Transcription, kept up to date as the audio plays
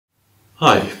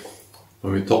Hi,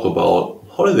 when we talk about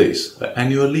holidays,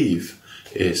 annual leave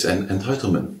is an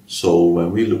entitlement. So when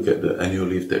we look at the annual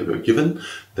leave that we're given,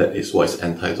 that is what is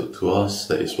entitled to us,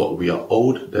 that is what we are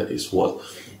owed, that is what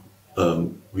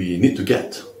we need to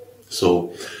get.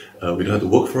 So we don't have to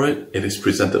work for it, it is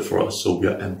presented for us, so we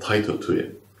are entitled to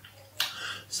it.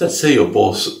 So let's say your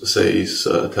boss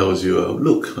tells you,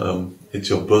 look, it's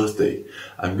your birthday,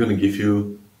 I'm going to give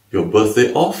you your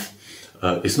birthday off.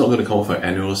 It's not going to come off an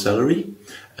annual salary.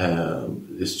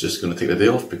 It's just going to take the day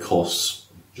off because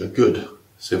you're good.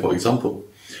 Say, for example,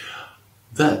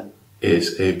 that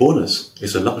is a bonus.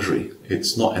 It's a luxury.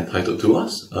 It's not entitled to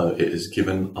us. It is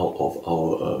given out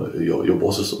of your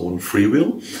boss's own free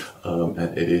will,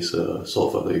 and it is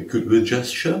sort of a goodwill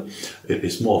gesture. It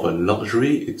is more of a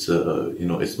luxury. It's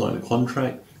it's not in a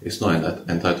contract. It's not an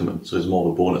entitlement. So it's more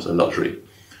of a bonus, a luxury.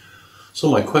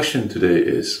 So my question today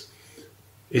is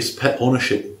pet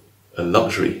ownership a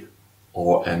luxury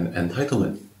or an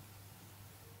entitlement?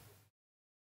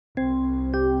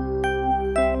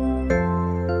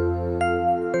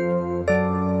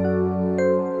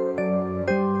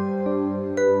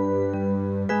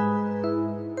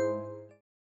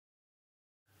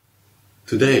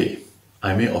 Today,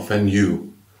 I may offend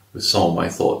you with some of my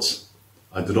thoughts.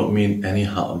 I do not mean any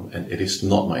harm, and it is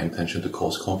not my intention to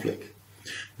cause conflict.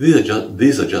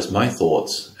 These are just my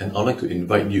thoughts, and I'd like to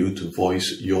invite you to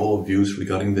voice your views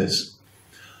regarding this.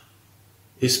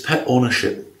 Is pet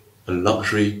ownership a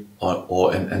luxury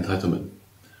or an entitlement?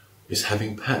 Is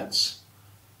having pets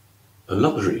a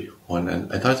luxury or an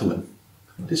entitlement?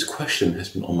 This question has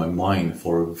been on my mind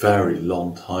for a very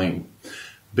long time.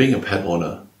 Being a pet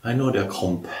owner, I know there are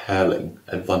compelling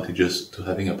advantages to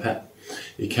having a pet.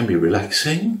 It can be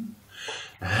relaxing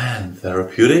and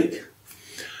therapeutic.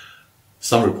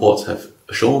 Some reports have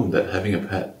shown that having a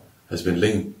pet has been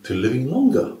linked to living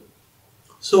longer.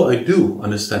 So I do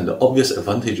understand the obvious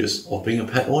advantages of being a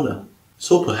pet owner.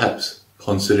 So perhaps,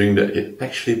 considering that it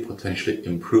actually potentially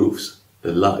improves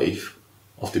the life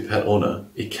of the pet owner,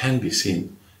 it can be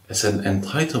seen as an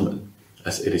entitlement,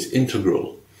 as it is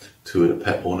integral to the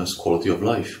pet owner's quality of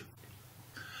life.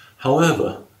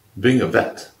 However, being a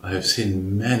vet, I have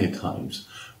seen many times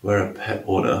where a pet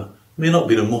owner may not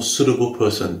be the most suitable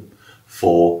person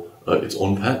for its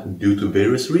own pet due to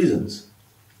various reasons.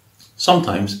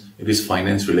 Sometimes it is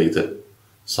finance related,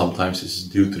 sometimes it's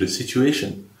due to the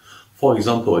situation. For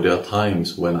example, there are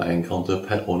times when I encounter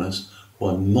pet owners who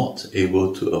are not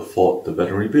able to afford the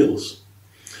veterinary bills.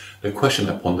 The question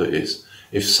I ponder is,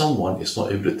 if someone is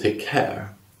not able to take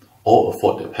care or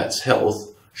afford their pet's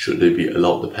health, should they be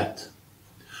allowed the pet?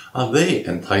 Are they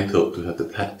entitled to have the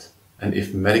pet? And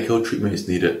if medical treatment is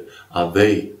needed, are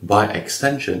they, by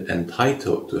extension,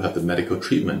 entitled to have the medical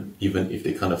treatment even if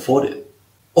they can't afford it?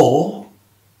 Or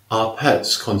are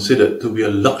pets considered to be a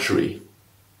luxury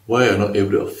where you're not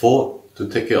able to afford to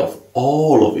take care of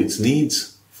all of its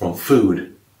needs, from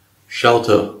food,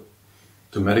 shelter,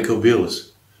 to medical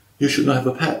bills? You should not have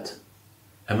a pet.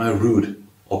 Am I rude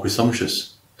or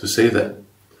presumptuous to say that?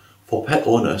 For pet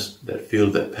owners that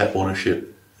feel that pet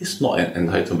ownership is not an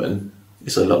entitlement,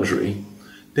 it's a luxury,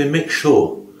 they make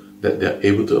sure that they're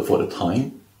able to afford the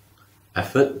time,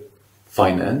 effort,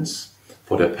 finance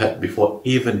for their pet before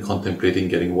even contemplating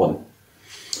getting one.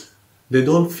 They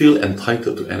don't feel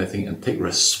entitled to anything and take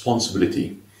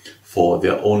responsibility for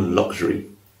their own luxury.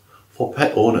 For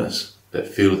pet owners that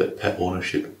feel that pet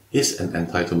ownership is an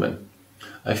entitlement,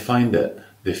 I find that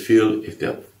they feel if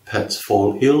their pets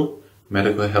fall ill,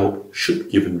 medical help should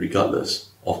be given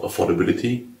regardless of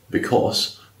affordability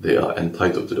because they are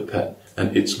entitled to the pet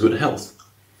and its good health.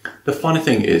 The funny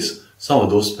thing is, some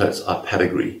of those pets are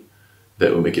pedigree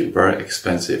that will make it very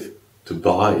expensive to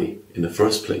buy in the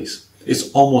first place.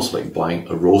 It's almost like buying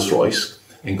a Rolls Royce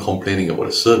and complaining about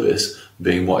the service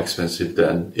being more expensive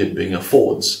than it being a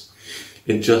Ford's.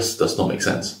 It just does not make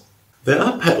sense. There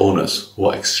are pet owners who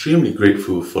are extremely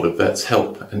grateful for the vet's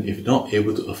help, and if not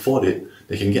able to afford it,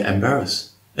 they can get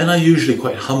embarrassed and are usually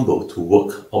quite humble to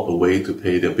work out a way to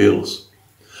pay their bills.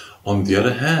 On the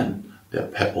other hand, there are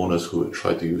pet owners who will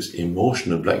try to use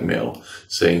emotional blackmail,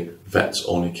 saying vets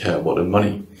only care about the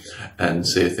money, and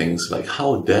say things like,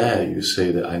 how dare you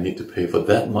say that I need to pay for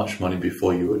that much money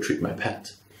before you will treat my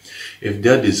pet? If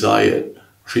their desired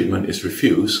treatment is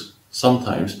refused,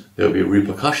 sometimes there will be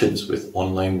repercussions with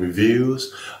online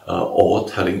reviews or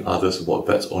telling others about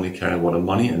vets only caring about the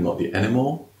money and not the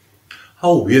animal.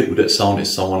 How weird would that sound if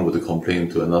someone were to complain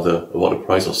to another about the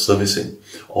price of servicing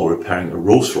or repairing a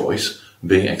Rolls Royce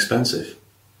being expensive?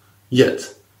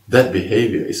 Yet, that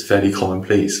behavior is fairly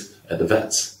commonplace at the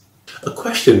vets. A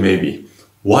question may be,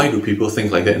 why do people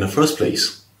think like that in the first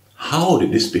place? How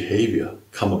did this behavior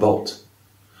come about?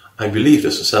 I believe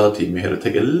the society may have to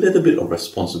take a little bit of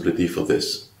responsibility for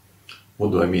this.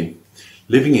 What do I mean?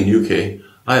 Living in UK,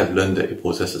 I have learned that it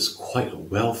possesses quite a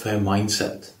welfare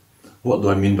mindset. What do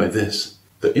I mean by this?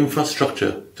 The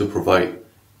infrastructure to provide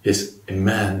is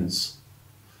immense.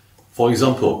 For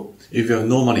example, if you have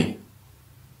no money,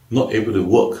 not able to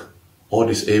work, or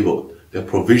disabled, there are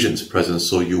provisions present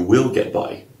so you will get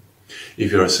by.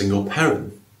 If you're a single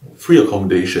parent, free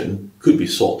accommodation could be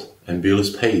sought and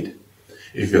bills paid.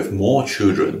 If you have more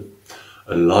children,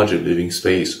 a larger living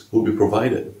space will be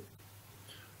provided.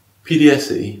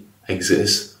 PDSA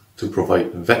exists to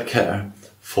provide vet care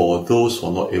for those who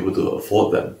are not able to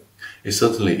afford them. It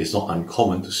certainly is not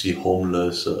uncommon to see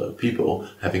homeless people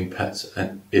having pets,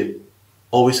 and it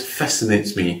always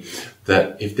fascinates me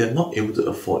that if they're not able to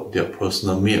afford their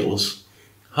personal meals,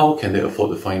 how can they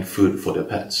afford to find food for their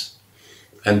pets?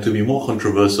 And to be more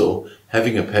controversial,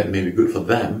 having a pet may be good for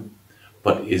them,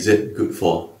 but is it good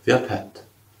for their pet?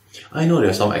 I know there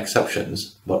are some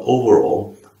exceptions, but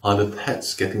overall, are the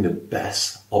pets getting the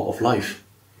best out of life?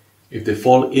 If they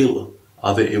fall ill,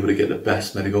 are they able to get the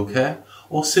best medical care,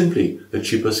 or simply the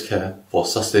cheapest care for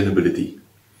sustainability?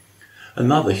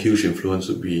 Another huge influence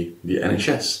would be the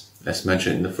NHS, as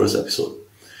mentioned in the first episode.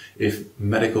 If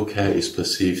medical care is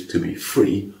perceived to be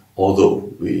free, although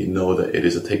we know that it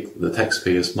is the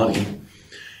taxpayers' money,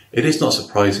 it is not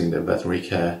surprising that veterinary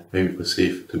care may be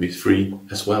perceived to be free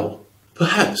as well.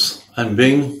 Perhaps I'm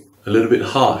being a little bit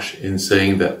harsh in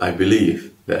saying that I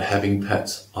believe that having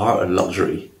pets are a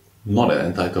luxury, not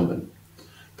an entitlement.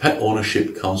 Pet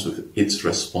ownership comes with its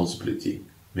responsibility.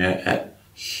 May I add,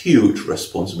 huge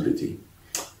responsibility.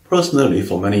 Personally,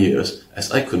 for many years,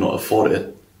 as I could not afford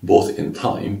it, both in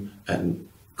time and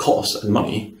cost and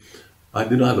money, I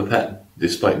did not have a pet,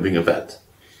 despite being a vet.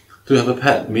 To have a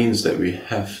pet means that we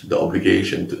have the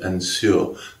obligation to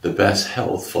ensure the best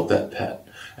health for that pet,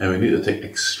 and we need to take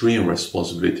extreme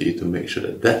responsibility to make sure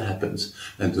that that happens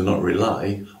and do not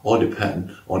rely or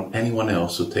depend on anyone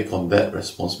else to take on that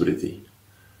responsibility.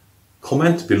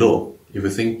 Comment below if you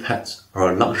think pets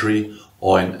are a luxury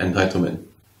or an entitlement.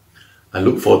 I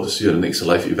look forward to see you at the next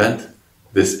live event.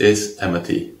 This is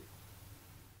Amity.